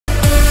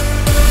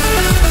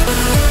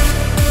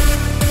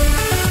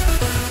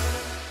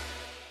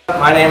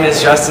My name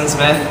is Justin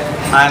Smith.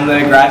 I'm the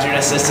graduate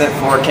assistant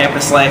for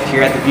campus life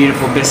here at the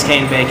beautiful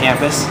Biscayne Bay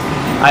campus.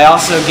 I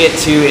also get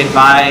to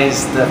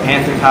advise the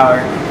Panther Power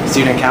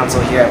Student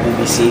Council here at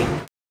BBC.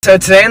 So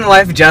today in the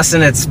life of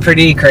Justin, it's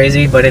pretty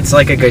crazy, but it's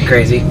like a good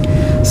crazy.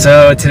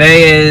 So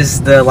today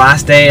is the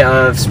last day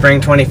of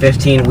Spring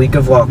 2015 Week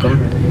of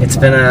Welcome. It's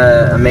been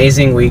an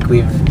amazing week.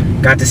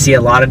 We've got to see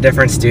a lot of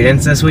different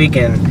students this week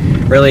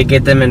and really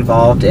get them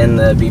involved in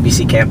the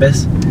BBC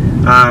campus.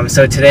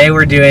 So today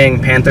we're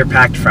doing Panther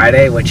Packed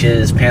Friday, which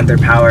is Panther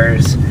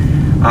Power's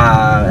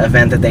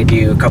event that they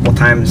do a couple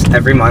times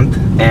every month,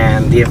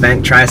 and the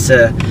event tries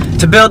to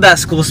build that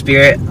school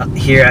spirit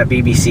here at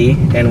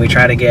BBC, and we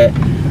try to get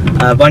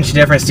a bunch of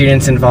different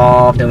students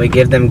involved, and we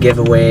give them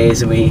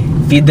giveaways and we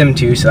feed them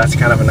too, so that's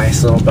kind of a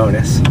nice little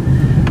bonus.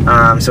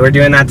 So we're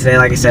doing that today,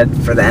 like I said,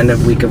 for the end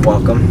of Week of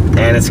Welcome,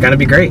 and it's going to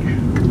be great.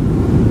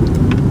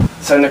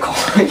 So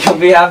Nicole, you'll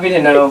be happy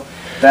to know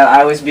that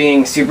I was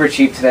being super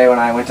cheap today when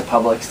I went to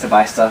Publix to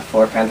buy stuff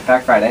for Panther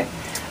Pack Friday.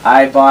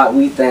 I bought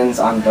wheat thins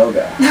on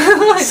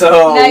BOGO.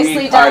 So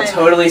we are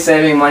totally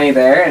saving money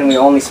there, and we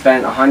only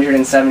spent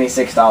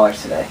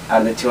 $176 today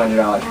out of the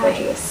 $200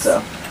 budget.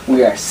 So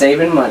we are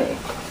saving money.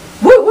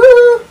 Woo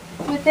woo!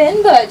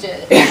 Within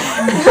budget.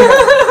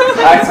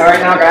 Alright, so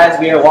right now guys,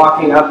 we are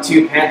walking up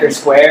to Panther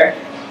Square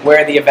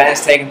where the event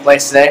is taking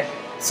place today.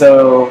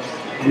 So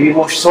we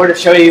will sort of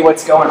show you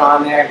what's going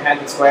on there at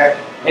Panther Square.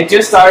 It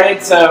just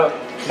started, so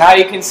now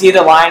you can see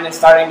the line is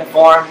starting to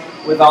form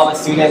with all the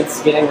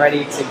students getting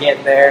ready to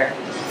get their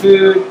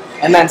food.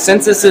 And then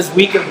since this is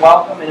Week of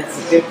Welcome and it's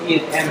the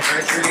 50th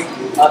anniversary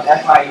of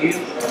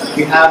FIU,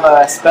 we have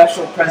a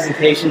special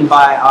presentation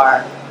by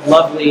our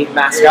lovely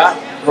mascot,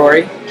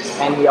 Rory,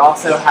 and we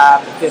also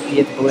have the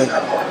 50th balloon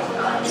up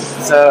there.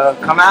 So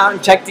come out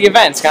and check the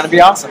event, it's going to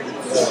be awesome.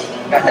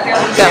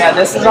 Yeah,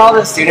 this is all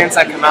the students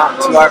that come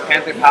out to our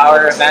Panther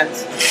Power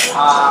events.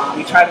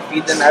 We try to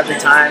feed them every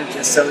time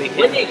just so we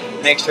can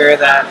make sure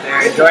that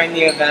they're enjoying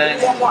the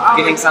event,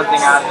 getting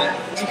something out of it.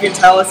 As you can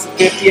tell, it's the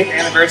 50th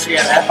anniversary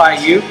at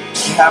FIU.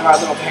 We have our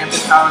little Panther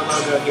Power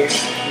logo here.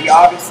 We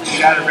obviously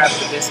got to rep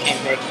the Biscayne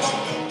Bay.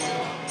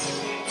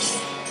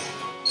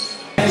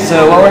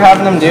 So what we're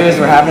having them do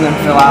is we're having them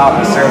fill out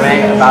a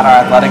survey about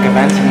our athletic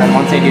events, and then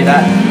once they do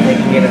that, they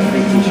can get a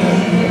free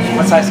t-shirt.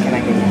 What size can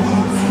I give you?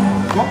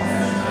 Come on.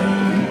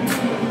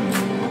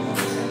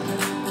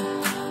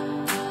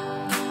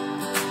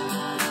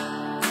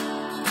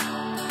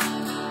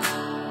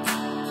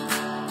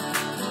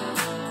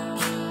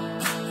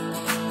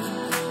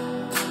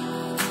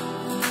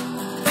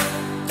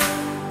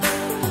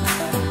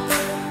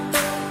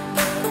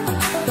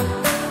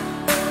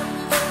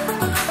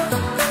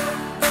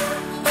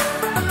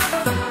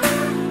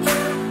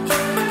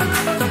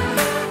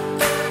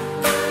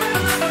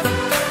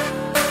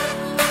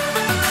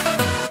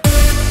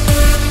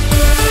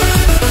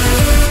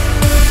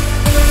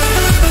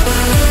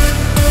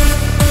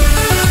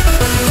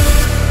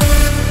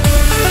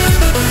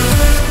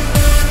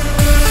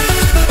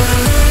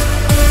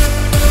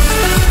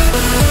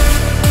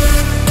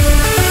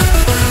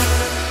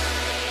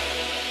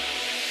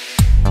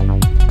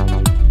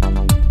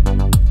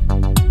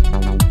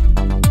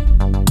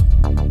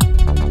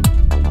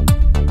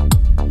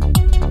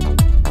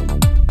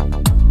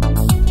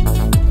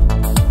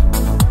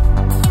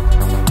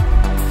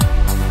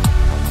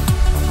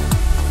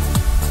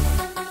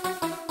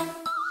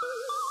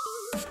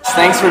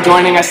 Thanks for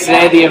joining us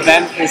today. The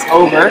event is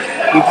over.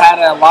 We've had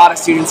a lot of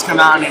students come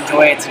out and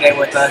enjoy it today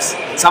with us.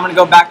 So I'm going to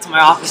go back to my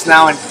office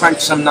now and crunch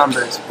some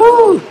numbers.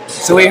 Woo!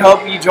 So we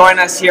hope you join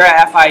us here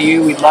at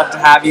FIU. We'd love to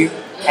have you.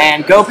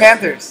 And go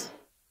Panthers!